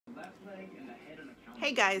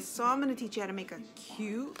Hey guys, so I'm going to teach you how to make a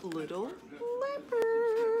cute little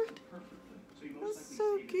leopard. That's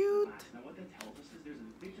so cute.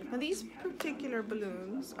 Now these particular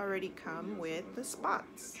balloons already come with the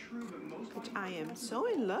spots, which I am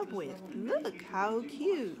so in love with. Look how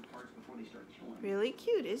cute. Really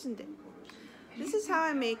cute, isn't it? This is how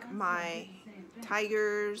I make my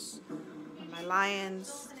tigers, my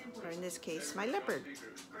lions, or in this case, my leopard.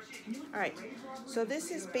 Alright, so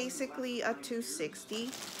this is basically a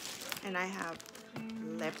 260, and I have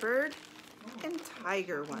leopard and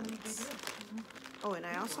tiger ones. Oh, and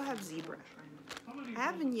I also have zebra. I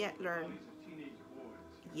haven't yet learned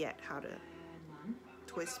how to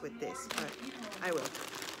twist with this, but I will.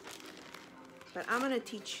 But I'm going to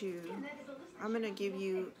teach you, I'm going to give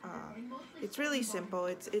you, it's really simple.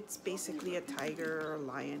 It's basically a tiger or a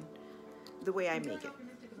lion, the way I make it.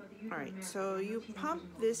 Alright, so you pump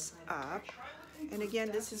this up, and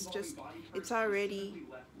again, this is just, it's already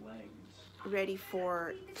ready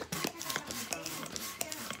for,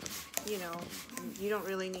 you know, you don't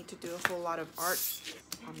really need to do a whole lot of art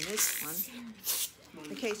on this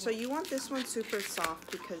one. Okay, so you want this one super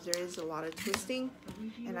soft because there is a lot of twisting,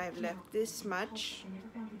 and I've left this much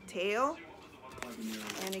tail,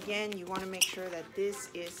 and again, you want to make sure that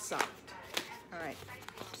this is soft. Alright.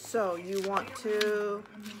 So you want to,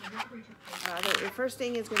 the first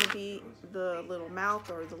thing is going to be the little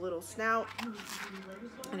mouth or the little snout,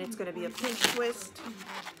 and it's going to be a pinch twist.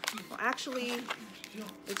 Well, actually,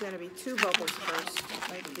 it's going to be 2 bubbles first,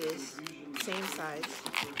 like this, same size.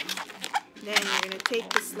 Then you're going to take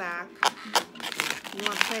the slack, you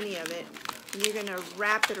want plenty of it, and you're going to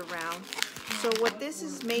wrap it around. So what this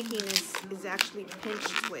is making is actually pinch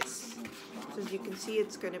twists. So as you can see,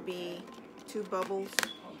 it's going to be 2 bubbles.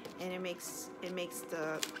 And it makes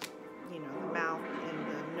the, you know, the mouth and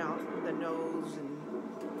the nose, and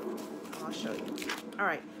I'll show you. All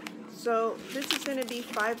right, so this is going to be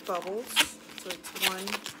 5 bubbles. So it's 1,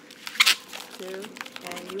 2,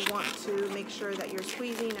 and you want to make sure that you're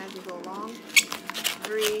squeezing as you go along.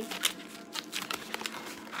 3,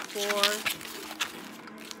 4,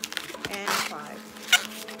 and 5.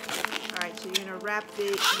 All right, so you're going to wrap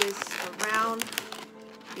this around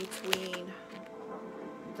between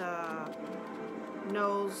the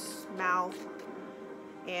nose, mouth,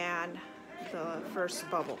 and the first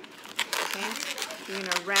bubble. Okay, you're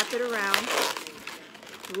gonna wrap it around,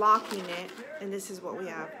 locking it, and this is what we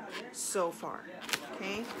have so far.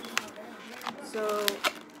 Okay, so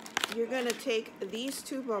you're gonna take these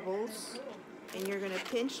 2 bubbles and you're gonna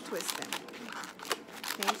pinch twist them.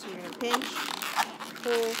 Okay, so you're gonna pinch,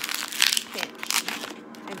 pull, pinch,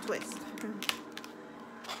 and twist.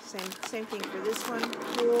 Same thing for this one.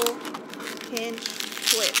 Pull, pinch,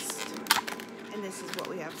 twist. And this is what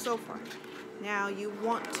we have so far. Now you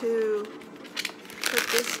want to put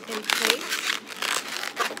this in place.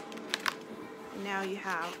 And now you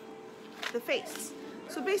have the face.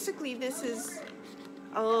 So basically this is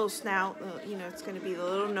a little snout. You know, it's going to be the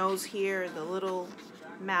little nose here, the little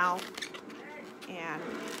mouth, and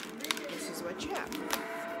this is what you have.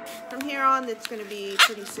 From here on, it's going to be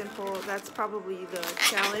pretty simple. That's probably the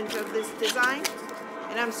challenge of this design.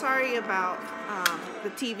 And I'm sorry about the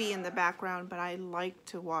TV in the background, but I like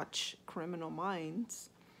to watch Criminal Minds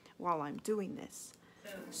while I'm doing this.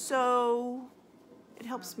 So it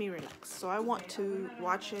helps me relax. So I want to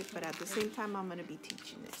watch it, but at the same time, I'm going to be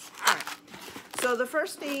teaching this. All right. So the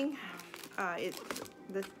first thing,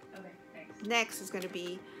 the next is going to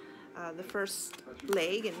be the first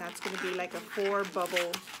leg, and that's going to be like a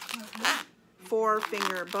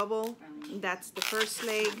 4-finger bubble. That's the first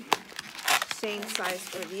leg. Same size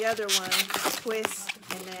for the other one. Twist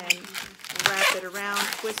and then wrap it around,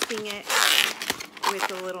 twisting it with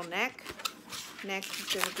the little neck. Next is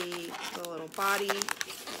going to be the little body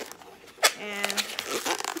and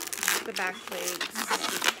the back legs.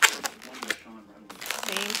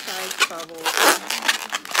 Same size bubbles.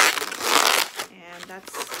 And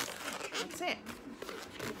that's it.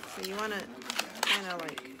 So you want to kind of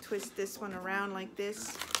like twist this one around like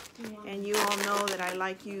this. And you all know that I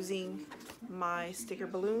like using my sticker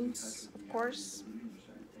balloons, of course.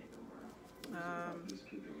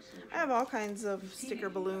 I have all kinds of sticker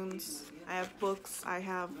balloons. I have books. I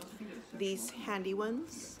have these handy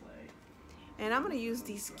ones. And I'm going to use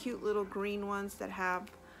these cute little green ones that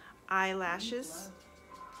have eyelashes.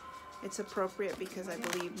 It's appropriate because I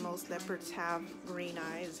believe most leopards have green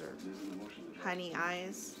eyes or honey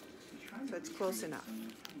eyes. So it's close enough.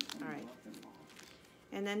 All right.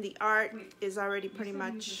 And then the art is already pretty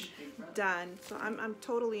much done. So I'm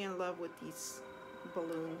totally in love with these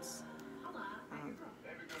balloons.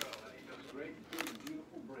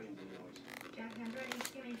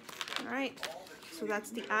 right, so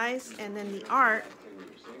that's the eyes, and then the art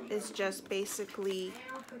is just basically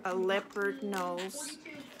a leopard nose,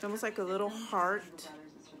 almost like a little heart.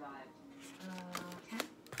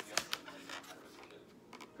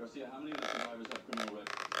 Garcia, how many of the survivors have criminal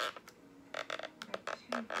records?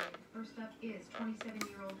 First up is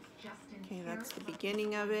 27-year-old Justin. Okay, that's the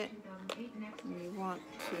beginning of it. We want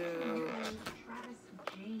to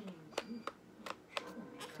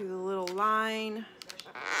do the little line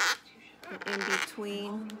in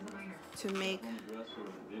between to make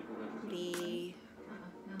the,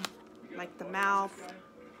 like the mouth,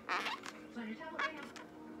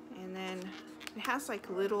 and then it has like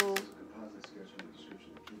little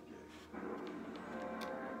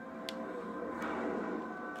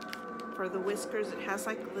for the whiskers, it has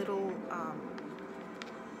like little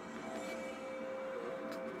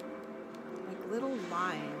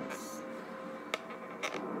lines.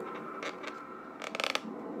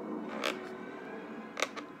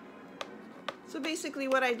 So basically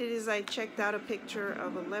what I did is I checked out a picture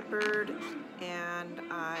of a leopard, and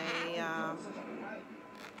I'm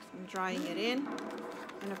drawing it in,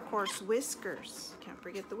 and of course whiskers, can't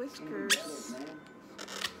forget the whiskers.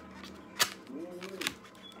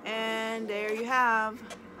 And there you have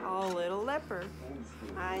a little leopard.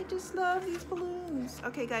 I just love these balloons.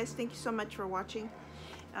 Okay guys, thank you so much for watching.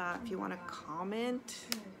 If you want to comment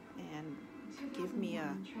and give me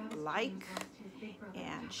a like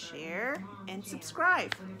and share and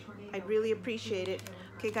subscribe, I'd really appreciate it.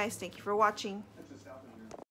 Okay guys, thank you for watching.